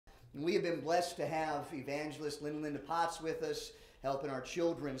And we have been blessed to have Evangelist Linda Potts with us, helping our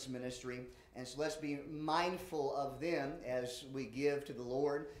children's ministry. And so let's be mindful of them as we give to the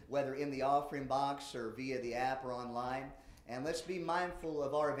Lord, whether in the offering box or via the app or online. And let's be mindful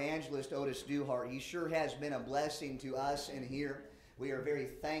of our evangelist, Otis Duhart. He sure has been a blessing to us in here. We are very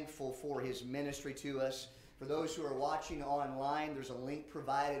thankful for his ministry to us. For those who are watching online, there's a link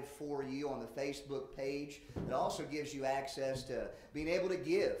provided for you on the Facebook page that also gives you access to being able to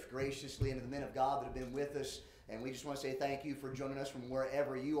give graciously into the men of God that have been with us. And we just want to say thank you for joining us from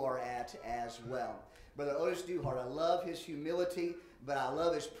wherever you are at as well. Brother Otis Duhart, I love his humility, but I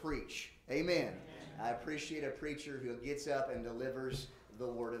love his preach. Amen. I appreciate a preacher who gets up and delivers the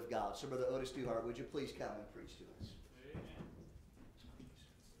Word of God. So, Brother Otis Duhart, would you please come and preach to us?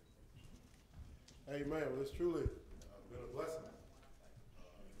 Amen. Well, it's truly been a blessing.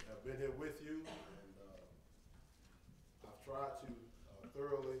 I've been here with you, and I've tried to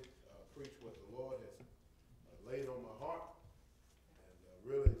thoroughly preach what the Lord has laid on my heart,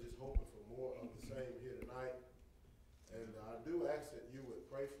 and really just hoping for more of the same here tonight. And I do ask that you would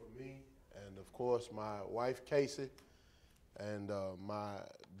pray for me, and of course my wife Casey, and my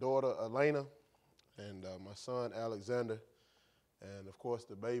daughter Elena, and my son Alexander, and of course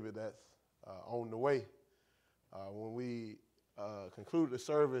the baby that's on the way. When we concluded the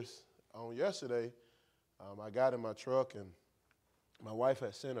service on yesterday, I got in my truck, and my wife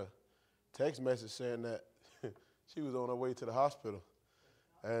had sent a text message saying that she was on her way to the hospital,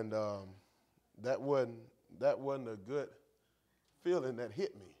 and that wasn't a good feeling that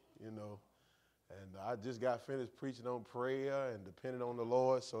hit me, you know. And I just got finished preaching on prayer and depending on the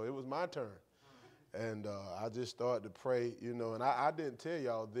Lord, so it was my turn. And I just started to pray, you know, and I didn't tell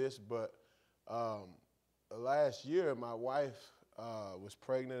y'all this, but last year my wife was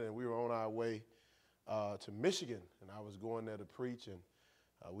pregnant, and we were on our way to Michigan, and I was going there to preach, and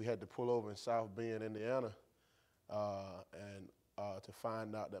we had to pull over in South Bend, Indiana, and to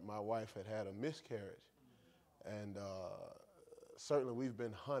find out that my wife had a miscarriage. And certainly we've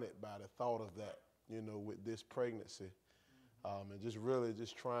been haunted by the thought of that, you know, with this pregnancy, and just really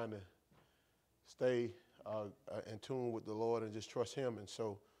just trying to stay in tune with the Lord and just trust Him. And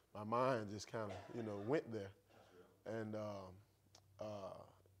so my mind just kind of, you know, went there, and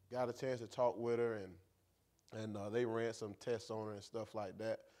got a chance to talk with her, and they ran some tests on her and stuff like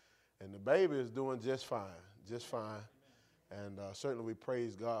that. And the baby is doing just fine, just fine. And certainly we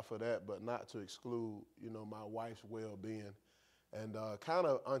praise God for that, but not to exclude, you know, my wife's well-being. And kind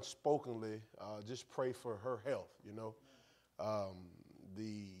of unspokenly just pray for her health, you know.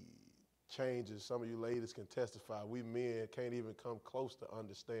 The changes, some of you ladies can testify, we men can't even come close to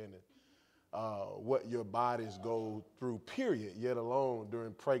understanding what your bodies go through, period, yet alone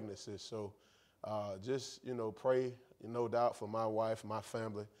during pregnancy. So just, you know, pray, no doubt, for my wife, my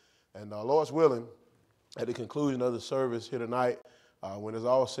family. And Lord's willing, at the conclusion of the service here tonight, when it's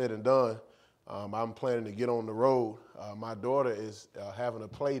all said and done, I'm planning to get on the road. My daughter is having a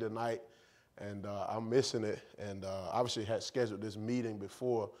play tonight, and I'm missing it. And obviously had scheduled this meeting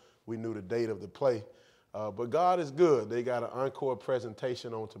before we knew the date of the play. But God is good. They got an encore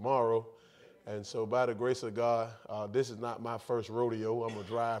presentation on tomorrow. And so by the grace of God, this is not my first rodeo. I'm going to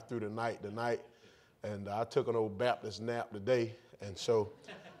drive through the night tonight. And I took an old Baptist nap today. And so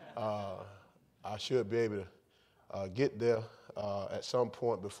I should be able to get there at some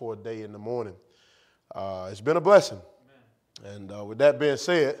point before day in the morning. It's been a blessing. Amen. And with that being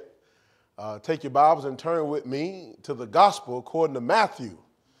said, take your Bibles and turn with me to the gospel according to Matthew,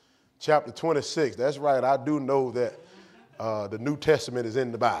 chapter 26. That's right. I do know that the New Testament is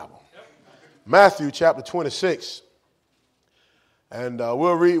in the Bible. Yep. Matthew chapter 26. And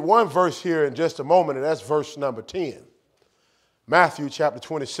we'll read one verse here in just a moment, and that's verse number 10. Matthew chapter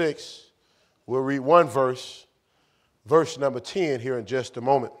 26. We'll read one verse number 10 here in just a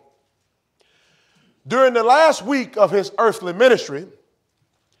moment. During the last week of his earthly ministry,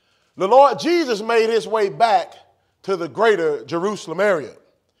 the Lord Jesus made his way back to the greater Jerusalem area.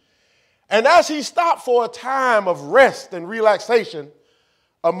 And as he stopped for a time of rest and relaxation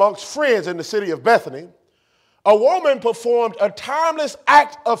amongst friends in the city of Bethany, a woman performed a timeless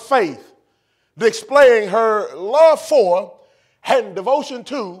act of faith, displaying her love for and devotion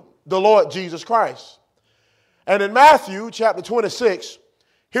to the Lord Jesus Christ. And in Matthew chapter 26,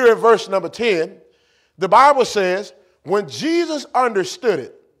 here in verse number 10, the Bible says, when Jesus understood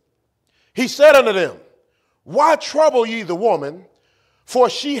it, he said unto them, why trouble ye the woman? For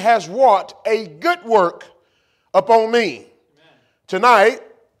she has wrought a good work upon me. Amen. Tonight,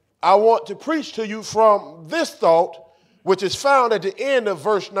 I want to preach to you from this thought, which is found at the end of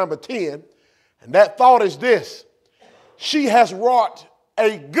verse number 10. And that thought is this: she has wrought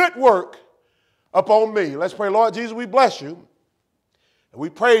a good work upon me. Let's pray. Lord Jesus, we bless you. And we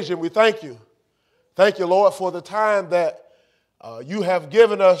praise you and we thank you. Thank you, Lord, for the time that you have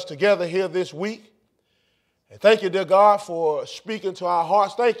given us together here this week. And thank you, dear God, for speaking to our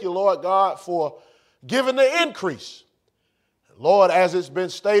hearts. Thank you, Lord God, for giving the increase. Lord, as it's been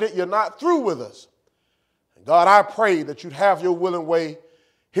stated, you're not through with us. And God, I pray that you'd have your willing way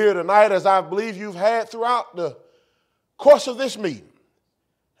here tonight, as I believe you've had throughout the course of this meeting.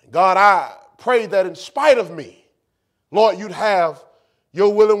 And God, I pray that in spite of me, Lord, you'd have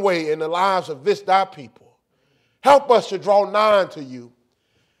your willing way in the lives of this thy people. Help us to draw nigh to you.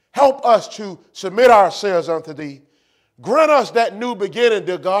 Help us to submit ourselves unto thee. Grant us that new beginning,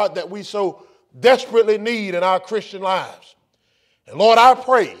 dear God, that we so desperately need in our Christian lives. And Lord, I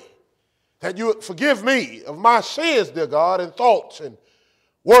pray that you would forgive me of my sins, dear God, in thoughts and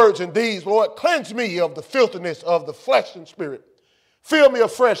words and deeds. Lord, cleanse me of the filthiness of the flesh and spirit. Fill me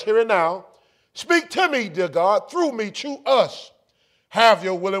afresh here and now. Speak to me, dear God, through me, to us. Have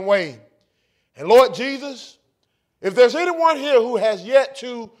your willing way. And Lord Jesus, if there's anyone here who has yet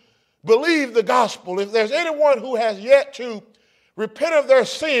to believe the gospel, if there's anyone who has yet to repent of their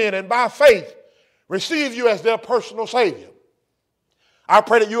sin and by faith receive you as their personal Savior, I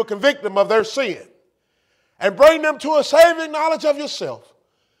pray that you will convict them of their sin and bring them to a saving knowledge of yourself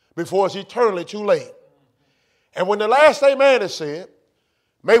before it's eternally too late. And when the last amen is said,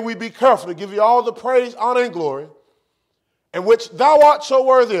 may we be careful to give you all the praise, honor, and glory in which thou art so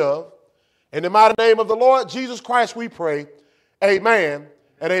worthy of. In the mighty name of the Lord Jesus Christ we pray. Amen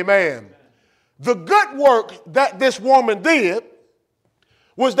and amen. The good work that this woman did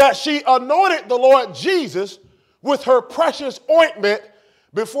was that she anointed the Lord Jesus with her precious ointment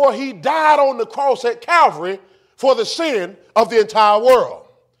before he died on the cross at Calvary for the sin of the entire world.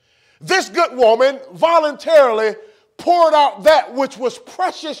 This good woman voluntarily poured out that which was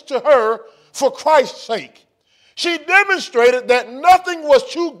precious to her for Christ's sake. She demonstrated that nothing was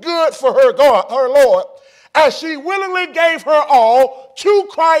too good for her God, her Lord, as she willingly gave her all to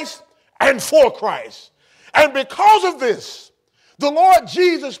Christ and for Christ. And because of this, the Lord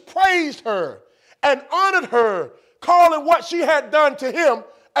Jesus praised her and honored her, calling what she had done to him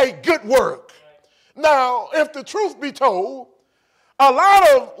a good work. Now, if the truth be told, a lot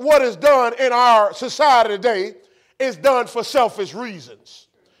of what is done in our society today is done for selfish reasons.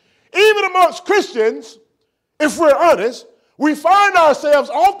 Even amongst Christians, if we're honest, we find ourselves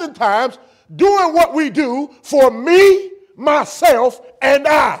oftentimes doing what we do for me, myself, and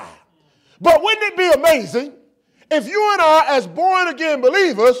I. But wouldn't it be amazing if you and I, as born-again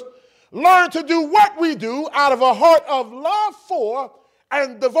believers, learn to do what we do out of a heart of love for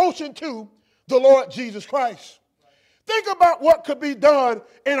and devotion to the Lord Jesus Christ? Think about what could be done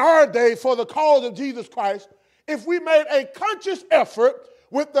in our day for the cause of Jesus Christ if we made a conscious effort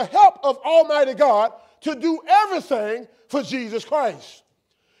with the help of Almighty God to do everything for Jesus Christ.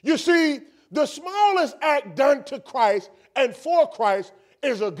 You see, the smallest act done to Christ and for Christ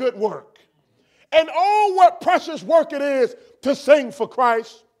is a good work. And oh, what precious work it is to sing for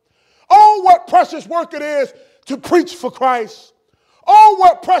Christ. Oh, what precious work it is to preach for Christ. Oh,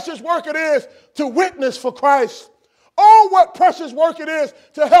 what precious work it is to witness for Christ. Oh, what precious work it is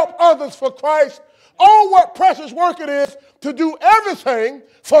to help others for Christ. Oh, what precious work it is to do everything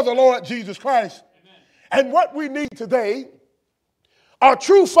for the Lord Jesus Christ. And what we need today are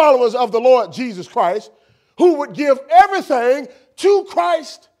true followers of the Lord Jesus Christ who would give everything to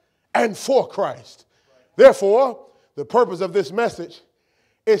Christ and for Christ. Therefore, the purpose of this message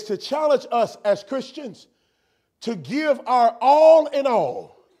is to challenge us as Christians to give our all in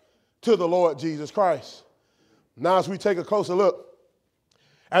all to the Lord Jesus Christ. Now, as we take a closer look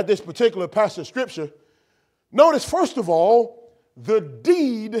at this particular passage of Scripture, notice, first of all, the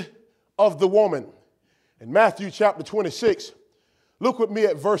deed of the woman. In Matthew chapter 26, look with me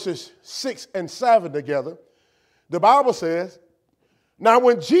at verses 6 and 7 together. The Bible says, now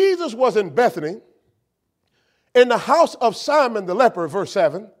when Jesus was in Bethany, in the house of Simon the leper, verse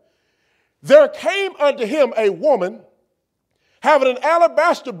 7, there came unto him a woman having an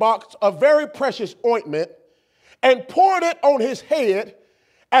alabaster box of very precious ointment, and poured it on his head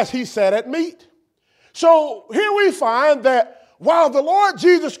as he sat at meat. So here we find that while the Lord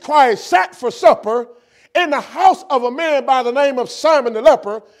Jesus Christ sat for supper in the house of a man by the name of Simon the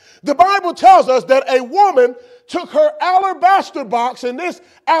leper, the Bible tells us that a woman took her alabaster box, and this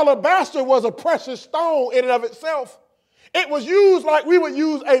alabaster was a precious stone in and of itself. It was used like we would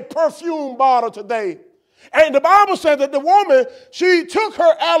use a perfume bottle today. And the Bible said that the woman, she took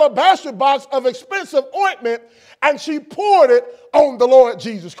her alabaster box of expensive ointment and she poured it on the Lord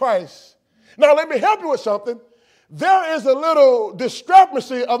Jesus Christ. Now, let me help you with something. there is a little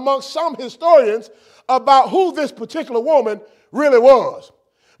discrepancy amongst some historians about who this particular woman really was.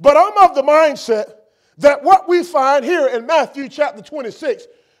 But I'm of the mindset that what we find here in Matthew chapter 26,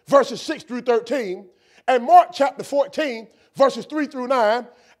 verses 6 through 13, and Mark chapter 14, verses 3 through 9,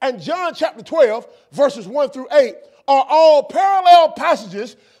 and John chapter 12, verses 1 through 8, are all parallel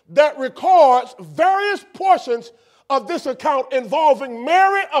passages that records various portions of this account involving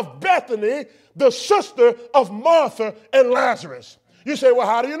Mary of Bethany, the sister of Martha and Lazarus. You say, well,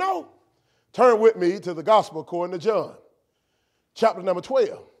 how do you know? Turn with me to the gospel according to John, chapter number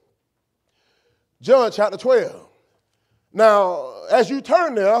 12. John chapter 12. Now, as you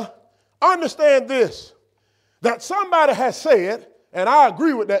turn there, understand this, that somebody has said, and I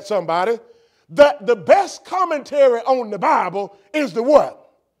agree with that somebody, that the best commentary on the Bible is the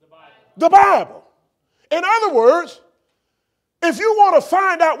what? The Bible. In other words, if you want to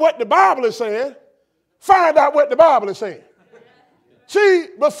find out what the Bible is saying, find out what the Bible is saying. See,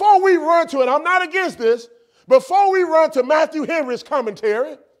 before we run to it, I'm not against this, before we run to Matthew Henry's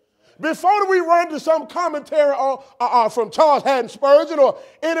commentary, before we run to some commentary from Charles Haddon Spurgeon or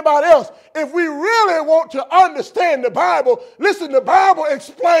anybody else, if we really want to understand the Bible, listen, the Bible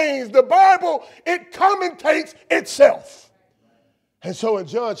explains, the Bible, it commentates itself. And so in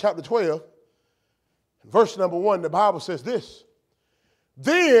John chapter 12, verse number 1, the Bible says this,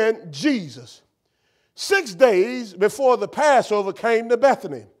 then Jesus, 6 days before the Passover, came to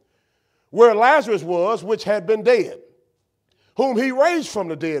Bethany, where Lazarus was, which had been dead, whom he raised from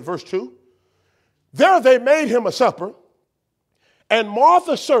the dead. Verse 2, there they made him a supper, and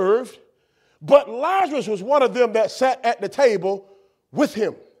Martha served, but Lazarus was one of them that sat at the table with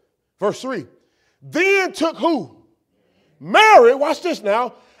him. Verse 3, then took who? Mary, watch this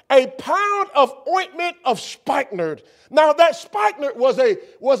now, a pound of ointment of spikenard. Now that spikenard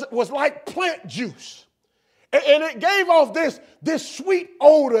was like plant juice. And it gave off this sweet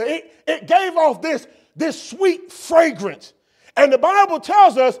odor. It gave off this sweet fragrance. And the Bible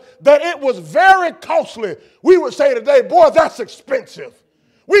tells us that it was very costly. We would say today, boy, that's expensive.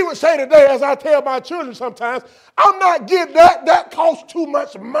 We would say today, as I tell my children sometimes, I'm not getting that. That costs too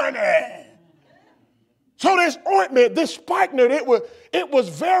much money. So this ointment, this spikenard, it was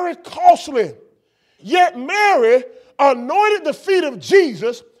very costly. Yet Mary anointed the feet of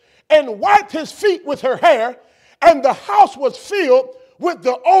Jesus and wiped his feet with her hair, and the house was filled with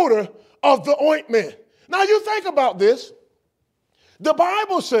the odor of the ointment. Now you think about this. The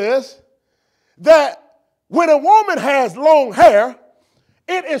Bible says that when a woman has long hair,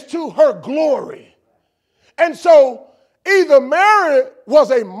 it is to her glory. And so either Mary was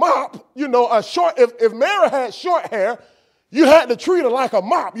a mop, if Mary had short hair, you had to treat her like a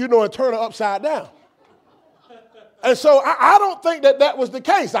mop, and turn her upside down. And so I don't think that was the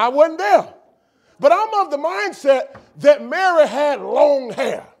case. I wasn't there. But I'm of the mindset that Mary had long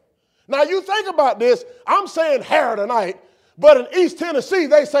hair. Now you think about this, I'm saying hair tonight, but in East Tennessee,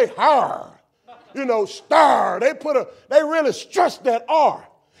 they say hair, star. They really stress that R.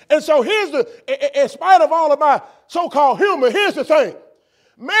 And so in spite of all of my so-called humor, here's the thing.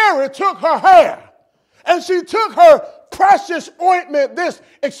 Mary took her hair and she took her precious ointment, this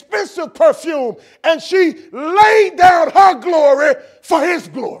expensive perfume, and she laid down her glory for his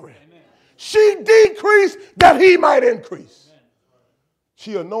glory. Amen. She decreased that he might increase. Amen.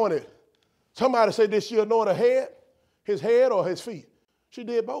 She anointed. Somebody say, did she anoint her head? His head or his feet? She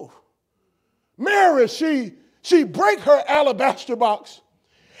did both. Mary, she break her alabaster box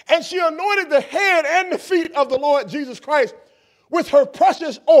and she anointed the head and the feet of the Lord Jesus Christ with her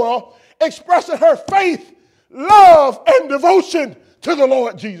precious oil, expressing her faith, love, and devotion to the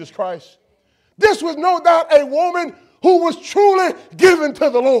Lord Jesus Christ. This was no doubt a woman who was truly given to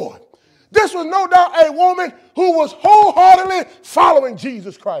the Lord. This was no doubt a woman who was wholeheartedly following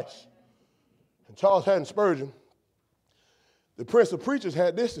Jesus Christ. And Charles Haddon Spurgeon, the Prince of Preachers,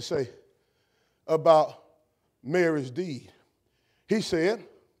 had this to say about Mary's deed. He said,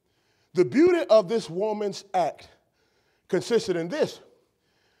 the beauty of this woman's act consisted in this,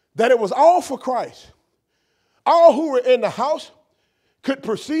 that it was all for Christ. All who were in the house could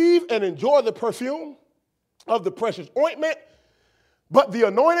perceive and enjoy the perfume of the precious ointment, but the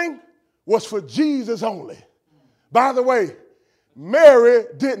anointing was for Jesus only. By the way, Mary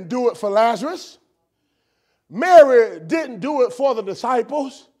didn't do it for Lazarus. Mary didn't do it for the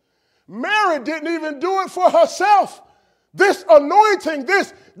disciples. Mary didn't even do it for herself. This anointing,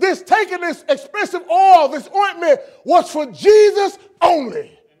 this taking this expensive oil, this ointment was for Jesus only.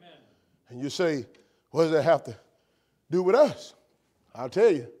 Amen. And you say, what does that have to do with us? I'll tell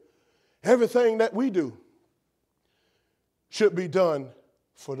you, everything that we do should be done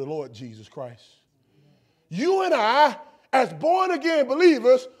for the Lord Jesus Christ. you and I, as born-again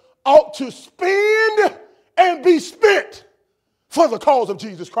believers, ought to spend and be spent for the cause of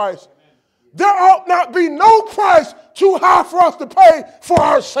Jesus Christ. Amen. There ought not be no price too high for us to pay for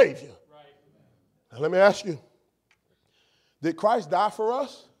our Savior. Right. Now let me ask you, did Christ die for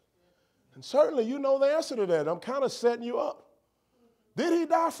us? And certainly you know the answer to that. I'm kind of setting you up. Did he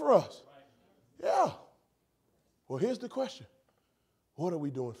die for us? Right. Yeah. Well, here's the question. What are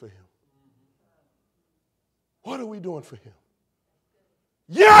we doing for him? What are we doing for him?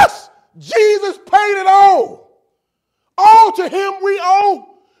 Yes, Jesus paid it all. All to him we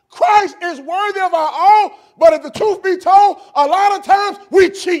owe. Christ is worthy of our all, but if the truth be told, a lot of times we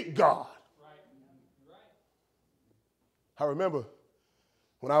cheat God. I remember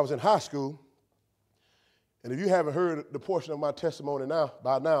when I was in high school, and if you haven't heard the portion of my testimony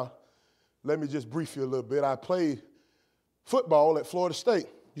by now, let me just brief you a little bit. I played football at Florida State.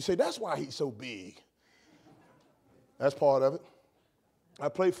 You say, that's why he's so big. That's part of it. I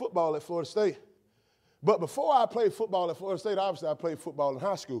played football at Florida State. But before I played football at Florida State, obviously I played football in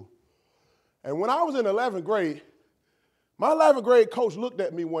high school. And when I was in 11th grade, my 11th grade coach looked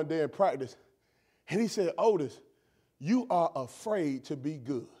at me one day in practice, and he said, Otis, you are afraid to be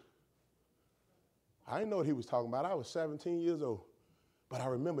good. I didn't know what he was talking about. I was 17 years old. But I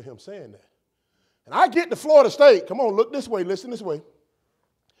remember him saying that. And I get to Florida State. Come on, look this way. Listen this way.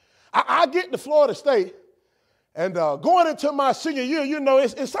 I get to Florida State, and going into my senior year, you know,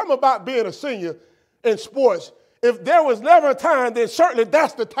 it's something about being a senior in sports. If there was never a time, then certainly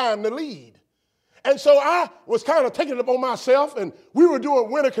that's the time to lead. And so I was kind of taking it upon myself, and we were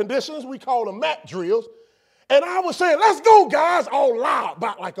doing winter conditions. We called them mat drills. And I was saying, let's go, guys, all loud,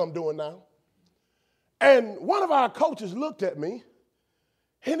 about like I'm doing now. And one of our coaches looked at me,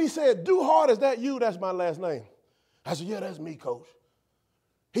 and he said, Duhart, is that you? That's my last name. I said, yeah, that's me, coach.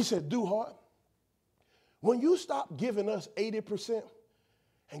 He said, Duhart, when you stop giving us 80%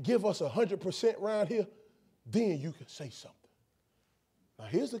 and give us 100% around here, then you can say something. Now,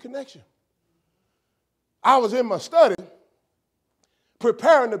 here's the connection. I was in my study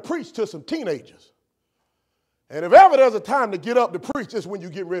preparing to preach to some teenagers. And if ever there's a time to get up to preach, it's when you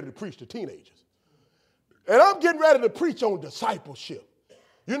get ready to preach to teenagers. And I'm getting ready to preach on discipleship.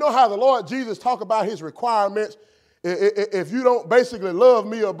 You know how the Lord Jesus talked about his requirements. If you don't basically love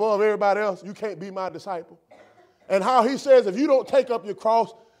me above everybody else, you can't be my disciple. And how he says if you don't take up your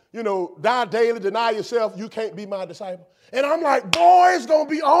cross, you know, die daily, deny yourself, you can't be my disciple. And I'm like, boy, it's going to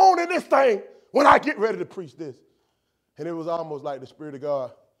be on in this thing when I get ready to preach this. And it was almost like the Spirit of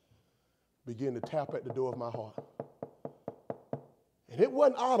God began to tap at the door of my heart. And it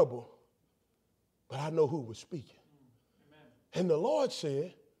wasn't audible, but I know who was speaking. Amen. And the Lord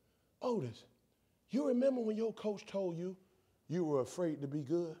said, Otis, you remember when your coach told you you were afraid to be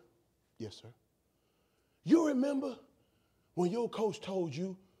good? Yes, sir. You remember when your coach told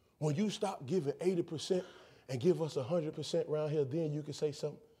you when you stop giving 80% and give us 100% around here, then you can say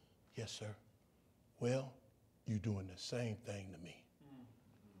something? Yes, sir. Well, you're doing the same thing to me.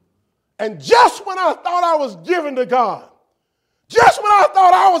 And just when I thought I was giving to God, just when I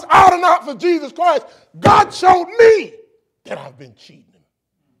thought I was out and out for Jesus Christ, God showed me that I've been cheating him.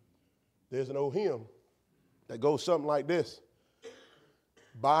 There's an old hymn that goes something like this.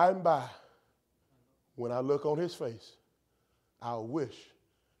 By and by, when I look on his face, I wish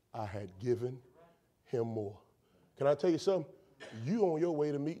I had given him more. Can I tell you something? You on your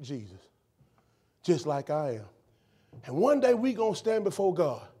way to meet Jesus, just like I am. And one day we're going to stand before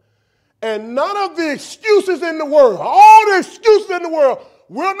God. And none of the excuses in the world, all the excuses in the world,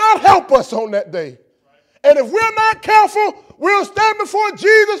 will not help us on that day. And if we're not careful, we'll stand before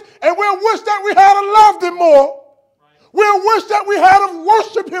Jesus and we'll wish that we had loved him more. We'll wish that we had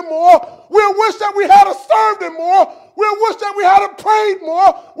worshiped him more. We'll wish that we had served him more. We'll wish that we had prayed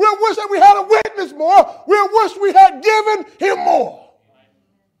more. We'll wish that we had witnessed more. We'll wish we had given him more.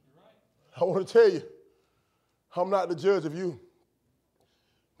 I want to tell you, I'm not the judge of you.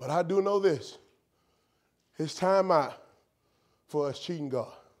 But I do know this. It's time out for us cheating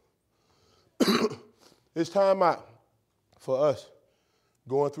God. It's time out for us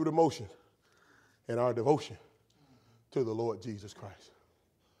going through the motions in our devotion to the Lord Jesus Christ.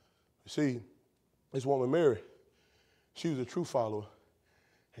 You see, this woman Mary, she was a true follower,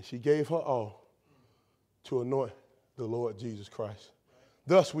 and she gave her all to anoint the Lord Jesus Christ.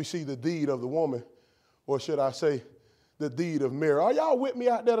 Thus, we see the deed of the woman, or should I say, the deed of Mary. Are y'all with me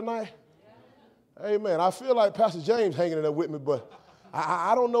out there tonight? Yeah. Amen. I feel like Pastor James hanging in there with me, but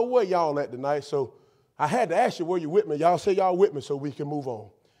I don't know where y'all at tonight, so I had to ask you where you with me. Y'all say y'all with me so we can move on.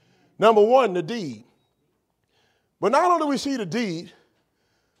 Number one, the deed. But not only do we see the deed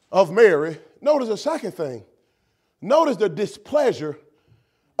of Mary, notice the second thing. Notice the displeasure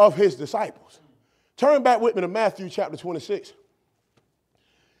of his disciples. Turn back with me to Matthew chapter 26.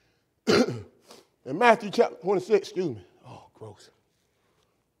 In Matthew chapter 26, excuse me. Oh, gross.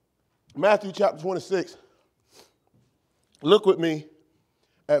 Matthew chapter 26. Look with me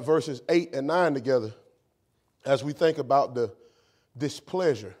at verses 8 and 9 together as we think about the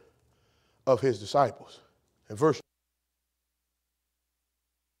displeasure of his disciples. In verse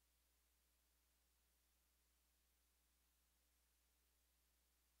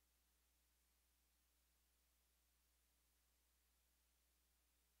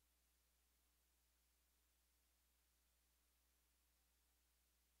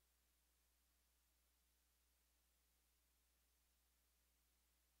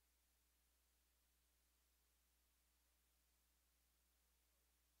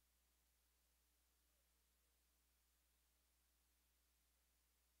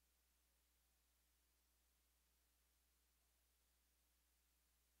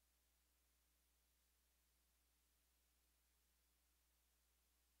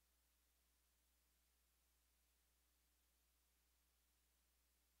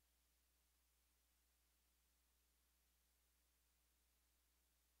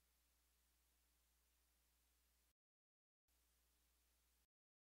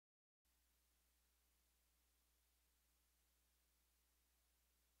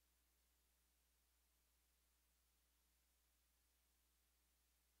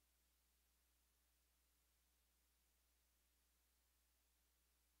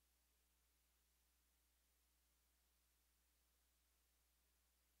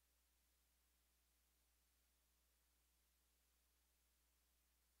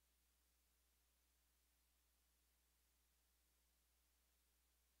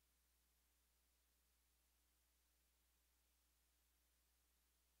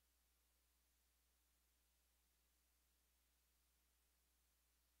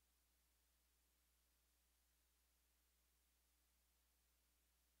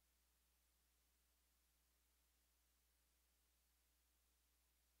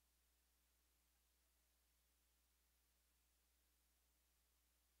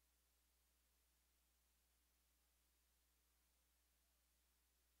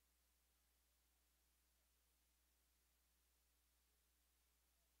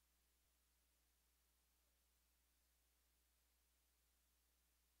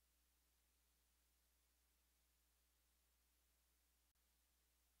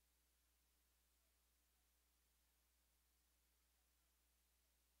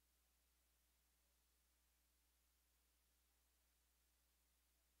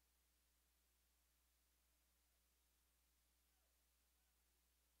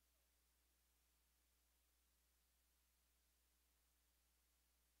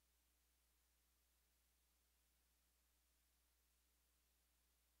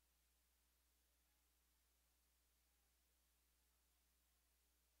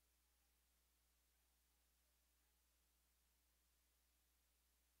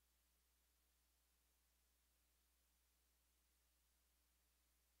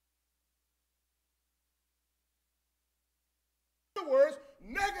other words,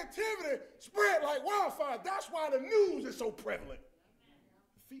 negativity spread like wildfire. That's why the news is so prevalent.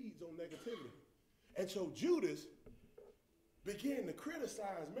 It feeds on negativity. And so Judas began to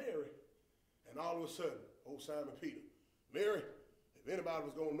criticize Mary. And all of a sudden, old Simon Peter, Mary, if anybody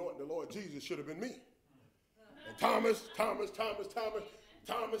was going to anoint the Lord Jesus, it should have been me. And Thomas,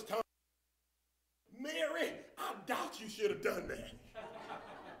 Mary, I doubt you should have done that.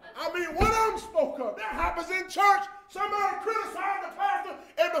 I mean, one of them spoke up. That happens in church. Somebody criticized the pastor,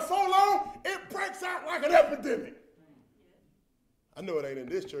 and before long, it breaks out like an epidemic. I know it ain't in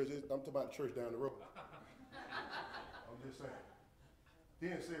this church. I'm talking about the church down the road. I'm just saying. He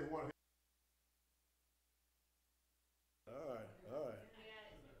didn't say one. All right.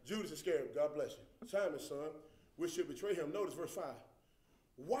 Judas Iscariot, God bless you. Simon's son, which should betray him. Notice verse 5.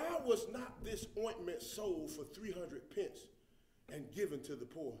 Why was not this ointment sold for 300 pence and given to the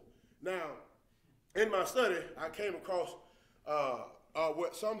poor? Now, in my study, I came across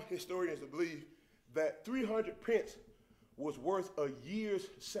what some historians believe that 300 pence was worth a year's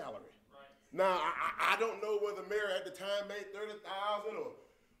salary. Right. Now, I don't know whether Mary at the time made 30,000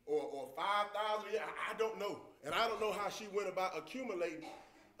 or 5,000. I don't know, and I don't know how she went about accumulating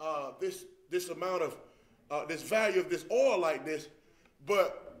this amount of this value of this oil like this.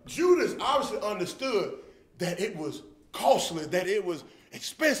 But Judas obviously understood that it was costly, that it was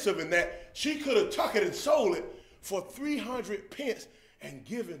expensive, and that she could have took it and sold it for 300 pence and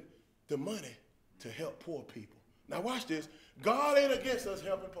given the money to help poor people. Now watch this. God ain't against us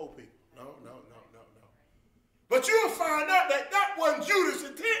helping poor people. No. But you'll find out that that wasn't Judas'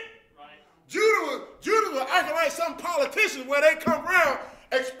 intent. Right. Judas was acting like some politicians where they come around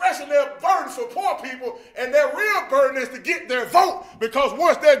expressing their burden for poor people, and their real burden is to get their vote, because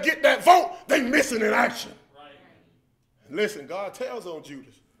once they get that vote, they missing in action. Right. And listen, God tells on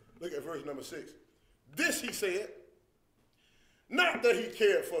Judas. Look at verse number 6. This he said, not that he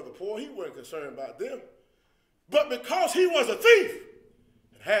cared for the poor, he wasn't concerned about them, but because he was a thief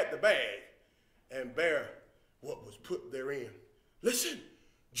and had the bag and bear what was put therein. Listen,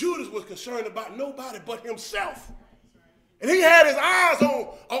 Judas was concerned about nobody but himself. And he had his eyes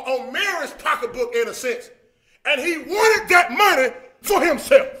on Mary's pocketbook in a sense. And he wanted that money for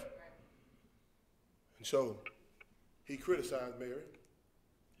himself. And so he criticized Mary.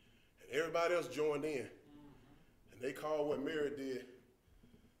 And everybody else joined in. And they called what Mary did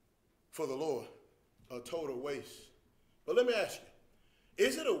for the Lord a total waste. But let me ask you,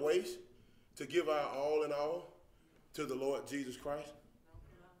 is it a waste to give our all in all to the Lord Jesus Christ?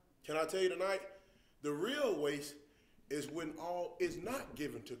 Can I tell you tonight, the real waste is when all is not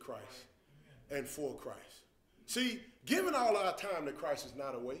given to Christ and for Christ. See, giving all our time to Christ is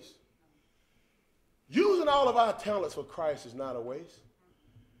not a waste. Using all of our talents for Christ is not a waste.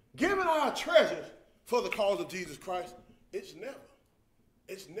 Giving our treasures for the cause of Jesus Christ, it's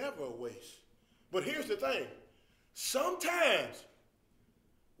never a waste. But here's the thing. Sometimes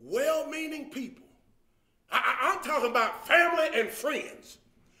well-meaning people, I'm talking about family and friends,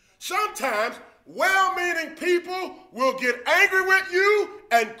 sometimes well-meaning people will get angry with you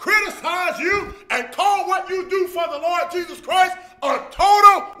and criticize you and call what you do for the Lord Jesus Christ a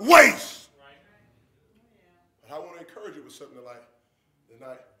total waste. Right. But I want to encourage you with something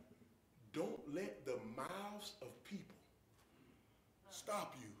tonight. Don't let the mouths of people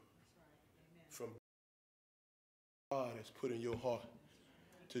stop you from what God has put in your heart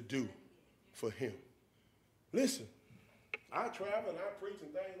to do for him. Listen, I travel and I preach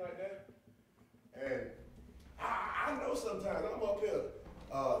and things like that. And I know sometimes I'm up here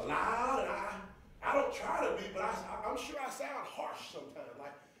loud, and I don't try to be, but I'm sure I sound harsh sometimes.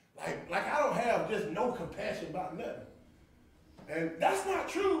 Like I don't have just no compassion about nothing. And that's not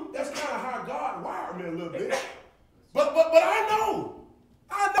true. That's kind of how God wired me a little bit. But I know.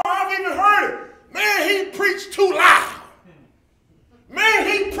 I've even heard it. Man, he preached too loud. Man,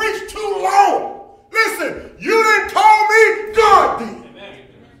 he preached too long. Listen, you didn't call me, God did. Amen.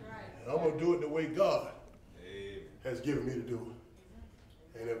 And I'm going to do it the way God has given me to do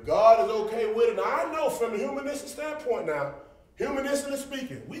it. And if God is okay with it, now I know from the humanistic standpoint now, humanistically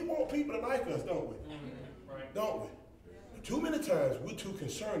speaking, we want people to like us, don't we? Right. Don't we? But too many times we're too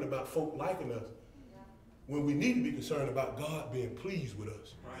concerned about folk liking us when we need to be concerned about God being pleased with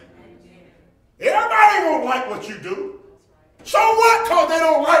us. Right. Everybody won't like what you do. So what? Because they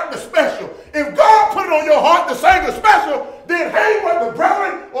don't like the special. If God put it on your heart to sing the special, then hang what the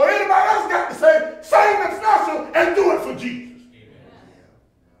brethren or anybody else got to say, sing the special and do it for Jesus.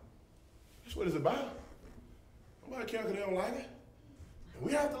 That's what it's about. Nobody cares if they don't like it. And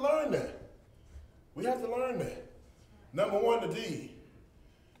we have to learn that. We have to learn that. Number one, the deed.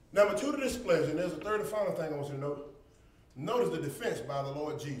 Number two, the displeasure. And there's a third and final thing I want you to note. Notice the defense by the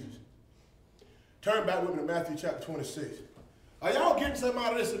Lord Jesus. Turn back with me to Matthew chapter 26. Are y'all getting something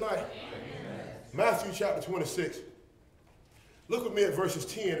out of this tonight? Amen. Matthew chapter 26. Look with me at verses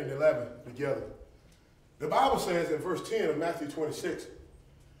 10 and 11 together. The Bible says in verse 10 of Matthew 26,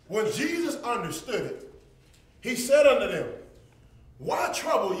 when Jesus understood it, he said unto them, why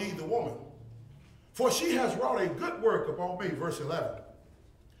trouble ye the woman? For she has wrought a good work upon me. Verse 11. Amen.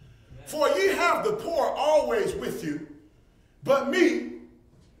 For ye have the poor always with you, but me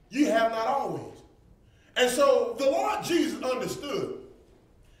ye have not always. And so the Lord Jesus understood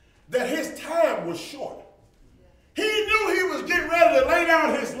that his time was short. He knew he was getting ready to lay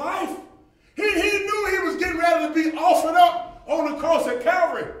down his life. He knew he was getting ready to be offered up on the cross at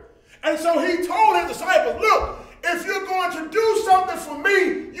Calvary. And so he told his disciples, look, if you're going to do something for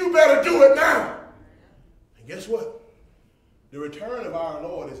me, you better do it now. And guess what? The return of our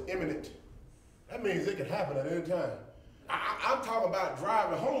Lord is imminent. That means it can happen at any time. I'm talking about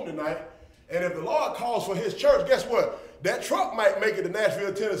driving home tonight. And if the Lord calls for his church, guess what? That truck might make it to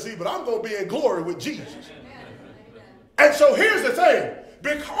Nashville, Tennessee, but I'm going to be in glory with Jesus. And so here's the thing.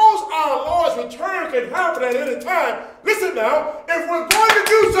 Because our Lord's return can happen at any time, listen now, if we're going to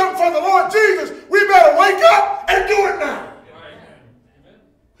do something for the Lord Jesus, we better wake up and do it now.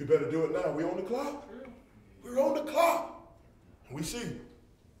 We better do it now. We're on the clock. We're on the clock. And we see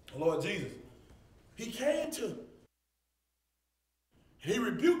the Lord Jesus. He came to He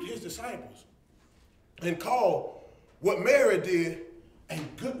rebuked his disciples and called what Mary did a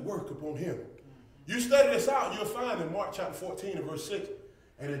good work upon him. You study this out, you'll find in Mark chapter 14 and verse 6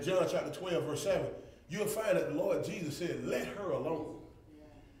 and in John chapter 12 verse 7, you'll find that the Lord Jesus said, let her alone.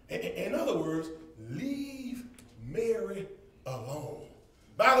 In other words, leave Mary alone.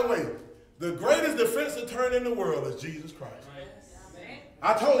 By the way, the greatest defense attorney in the world is Jesus Christ.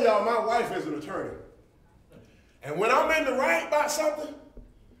 I told y'all my wife is an attorney. And when I'm in the right about something,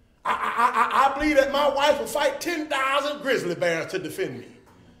 I believe that my wife will fight 10,000 grizzly bears to defend me.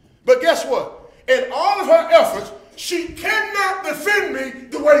 But guess what? In all of her efforts, she cannot defend me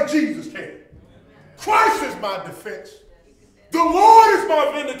the way Jesus can. Christ is my defense. The Lord is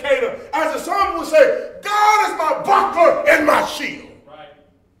my vindicator. As the psalmist would say, God is my buckler and my shield.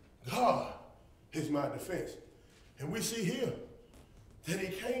 God is my defense. And we see here that he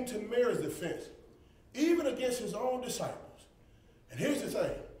came to Mary's defense, even against his own disciples. And here's the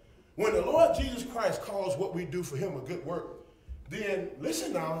thing. When the Lord Jesus Christ calls what we do for him a good work, then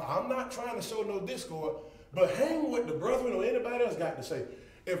listen now, I'm not trying to sow no discord, but hang with the brethren or anybody else got to say.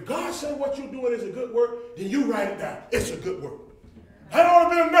 If God said what you're doing is a good work, then you write it down. It's a good work. That ought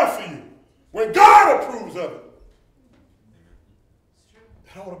to be enough for you. When God approves of it,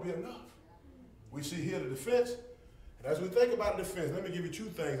 that ought to be enough. We see here the defense. And as we think about the defense, let me give you two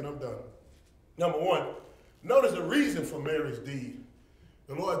things and I'm done. Number one, notice the reason for Mary's deed.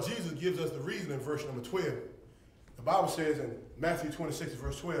 The Lord Jesus gives us the reason in verse number 12. The Bible says in Matthew 26,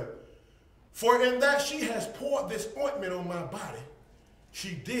 verse 12, for in that she has poured this ointment on my body,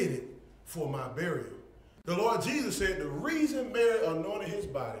 she did it for my burial. The Lord Jesus said the reason Mary anointed his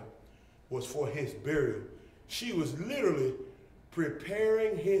body was for his burial. She was literally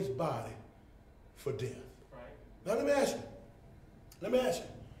preparing his body for death. Right. Now let me ask you,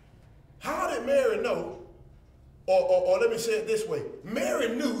 how did Mary know, or let me say it this way,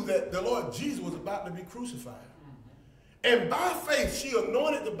 Mary knew that the Lord Jesus was about to be crucified. And by faith, she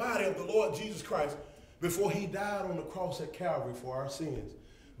anointed the body of the Lord Jesus Christ before he died on the cross at Calvary for our sins.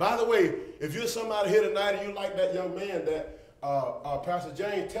 By the way, if you're somebody here tonight and you like that young man that Pastor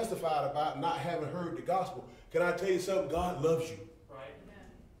James testified about not having heard the gospel, can I tell you something? God loves you. Right.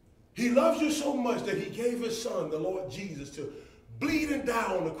 He loves you so much that he gave his son, the Lord Jesus, to bleed and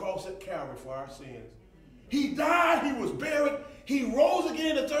die on the cross at Calvary for our sins. He died, he was buried, he rose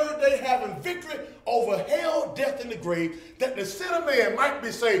again the third day, having victory over hell, death, and the grave, that the sinner man might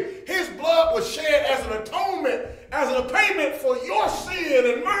be saved. His blood was shed as an atonement, as an payment for your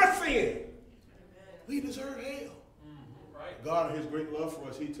sin and my sin. Amen. We deserve hell. Right. God, in his great love for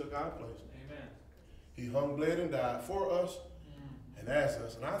us, he took our place. Amen. He hung, bled, and died for us and as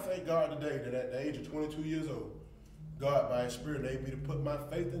us. And I thank God today that at the age of 22 years old, God, by his Spirit, enabled me to put my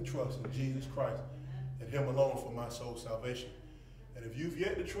faith and trust in Jesus Christ and him alone for my soul's salvation. And if you've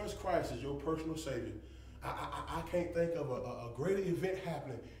yet to trust Christ as your personal Savior, I can't think of a greater event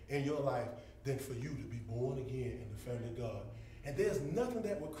happening in your life than for you to be born again in the family of God. And there's nothing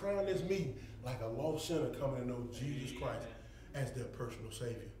that would crown this meeting like a lost sinner coming to know Jesus Christ as their personal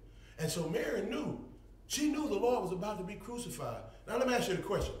Savior. And so Mary knew. She knew the Lord was about to be crucified. Now let me ask you the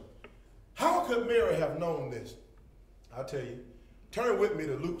question. How could Mary have known this? I'll tell you. Turn with me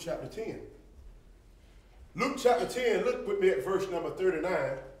to Luke chapter 10. Luke chapter 10, look with me at verse number 39,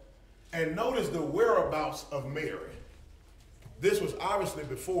 and notice the whereabouts of Mary. This was obviously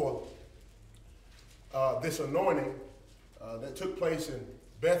before this anointing that took place in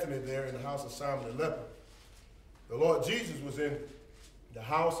Bethany there in the house of Simon the leper. The Lord Jesus was in the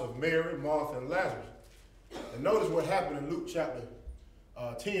house of Mary, Martha, and Lazarus. And notice what happened in Luke chapter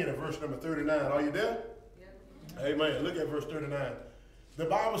 10 and verse number 39. Are you there? Yep. Amen. Look at verse 39. The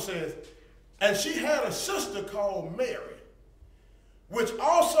Bible says, and she had a sister called Mary, which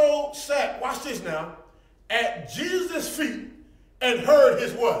also sat, watch this now, at Jesus' feet and heard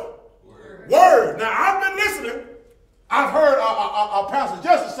his what? Word. Now, I've been listening. I've heard Pastor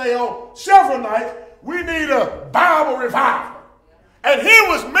Justyn say on several nights, we need a Bible revival. And here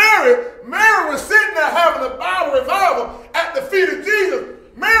was Mary. Mary was sitting there having a Bible revival at the feet of Jesus.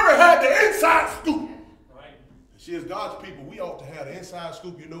 Mary had the inside scoop. Right. She is God's people. We ought to have the inside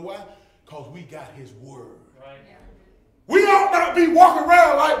scoop. You know why? Because we got his word. Right. We ought not be walking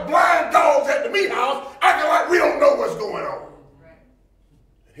around like blind dogs at the meat house, acting like we don't know what's going on. Right.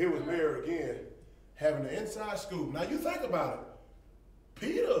 And here was Mary again, having the inside scoop. Now you think about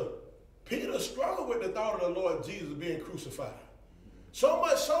it. Peter struggled with the thought of the Lord Jesus being crucified. So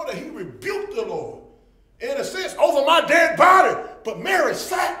much so that he rebuked the Lord, in a sense, over my dead body. But Mary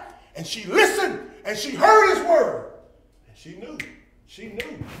sat and she listened and she heard his word. And she knew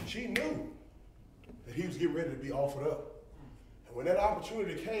that he was getting ready to be offered up. And when that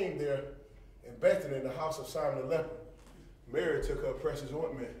opportunity came there in Bethany in the house of Simon the leper, Mary took her precious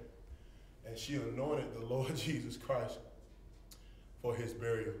ointment and she anointed the Lord Jesus Christ for his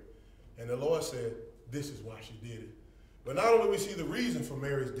burial. And the Lord said, this is why she did it. But not only we see the reason for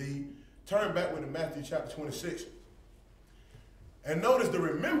Mary's deed, turn back with Matthew chapter 26. And notice the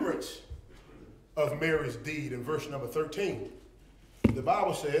remembrance of Mary's deed in verse number 13. The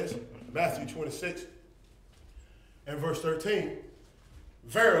Bible says, Matthew 26 and verse 13,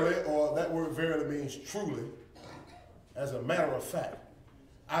 verily, or that word verily means truly, as a matter of fact.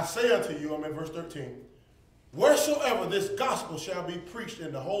 I say unto you, I'm in verse 13, wheresoever this gospel shall be preached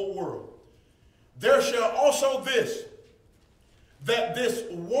in the whole world, there shall also this, that this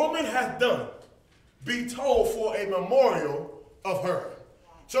woman hath done, be told for a memorial of her.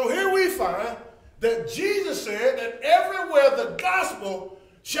 So here we find that Jesus said that everywhere the gospel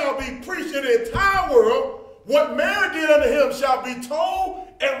shall be preached in the entire world, what Mary did unto him shall be told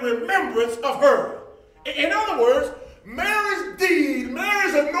in remembrance of her. In other words, Mary's deed,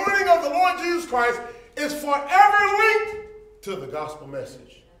 Mary's anointing of the Lord Jesus Christ is forever linked to the gospel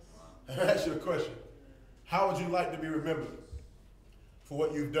message. And I ask you a question. How would you like to be remembered for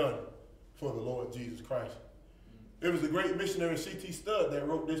what you've done for the Lord Jesus Christ? It was the great missionary C.T. Studd that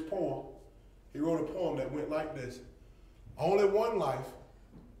wrote this poem. He wrote a poem that went like this. Only one life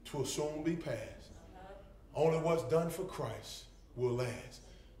 'twill soon be past. Only what's done for Christ will last.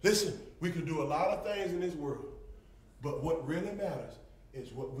 Listen, we can do a lot of things in this world, but what really matters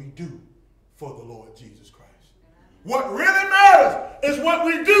is what we do for the Lord Jesus Christ. What really matters is what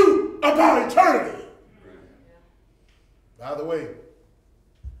we do about eternity. By the way,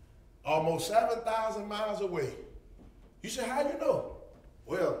 almost 7,000 miles away. You say, how you know?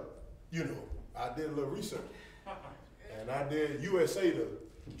 Well, you know, I did a little research. And I did USA to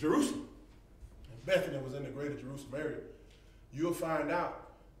Jerusalem. And Bethany was in the greater Jerusalem area. You'll find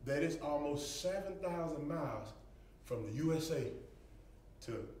out that it's almost 7,000 miles from the USA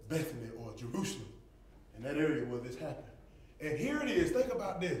to Bethany or Jerusalem, in that area where this happened. And here it is, think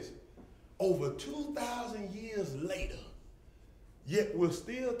about this. Over 2,000 years later, yet we're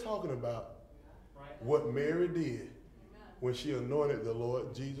still talking about what Mary did when she anointed the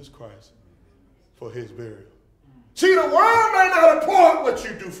Lord Jesus Christ for his burial. See, the world may not applaud what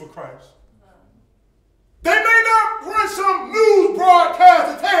you do for Christ. They may not run some news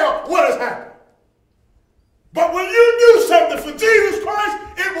broadcast to tell what has happened. But when you do something for Jesus Christ,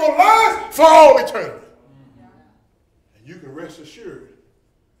 it will last for all eternity. And you can rest assured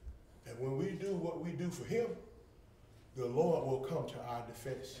that when we do what we do for him, the Lord will come to our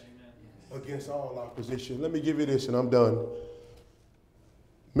defense against all opposition. Let me give you this and I'm done.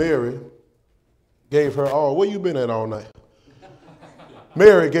 Mary gave her all. Where you been at all night?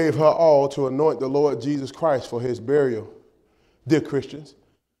 Mary gave her all to anoint the Lord Jesus Christ for his burial. Dear Christians,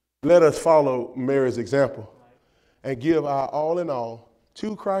 let us follow Mary's example and give our all in all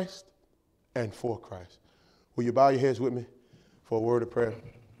to Christ and for Christ. Will you bow your heads with me for a word of prayer?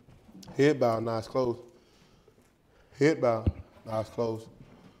 Head bowed, eyes closed. Head bowed, eyes closed.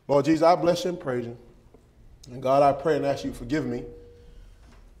 Lord Jesus, I bless you and praise you. And God, I pray and ask you to forgive me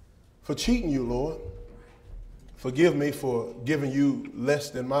for cheating you, Lord. Forgive me for giving you less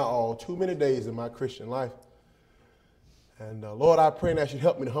than my all too many days in my Christian life. And Lord, I pray and ask you to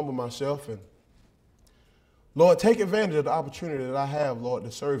help me to humble myself. And Lord, take advantage of the opportunity that I have, Lord,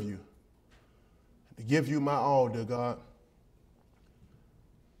 to serve you. To give you my all, dear God,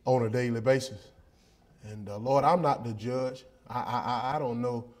 on a daily basis. And Lord, I'm not the judge. I don't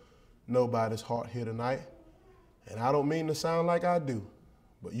know nobody's heart here tonight. And I don't mean to sound like I do,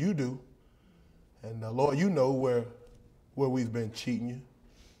 but you do. And Lord, you know where we've been cheating you.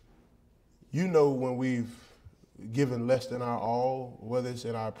 You know when we've given less than our all, whether it's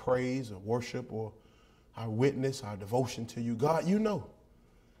in our praise or worship or our witness, our devotion to you. God, you know.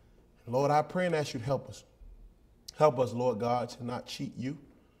 And Lord, I pray and ask you to help us. Help us, Lord God, to not cheat you.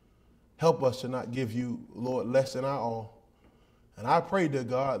 Help us to not give you, Lord, less than our all. And I pray, dear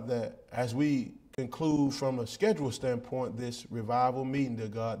God, that as we conclude from a schedule standpoint this revival meeting, dear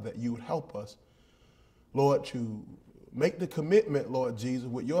God, that you would help us, Lord, to make the commitment, Lord Jesus,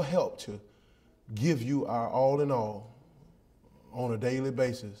 with your help to give you our all in all on a daily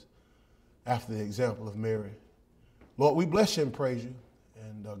basis after the example of Mary. Lord, we bless you and praise you.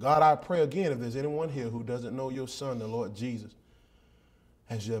 And God, I pray again, if there's anyone here who doesn't know your son, the Lord Jesus,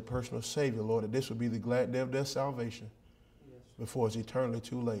 as your personal Savior, Lord, that this would be the glad day of their salvation before it's eternally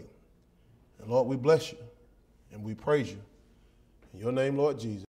too late. And Lord, we bless you and we praise you. In your name, Lord Jesus.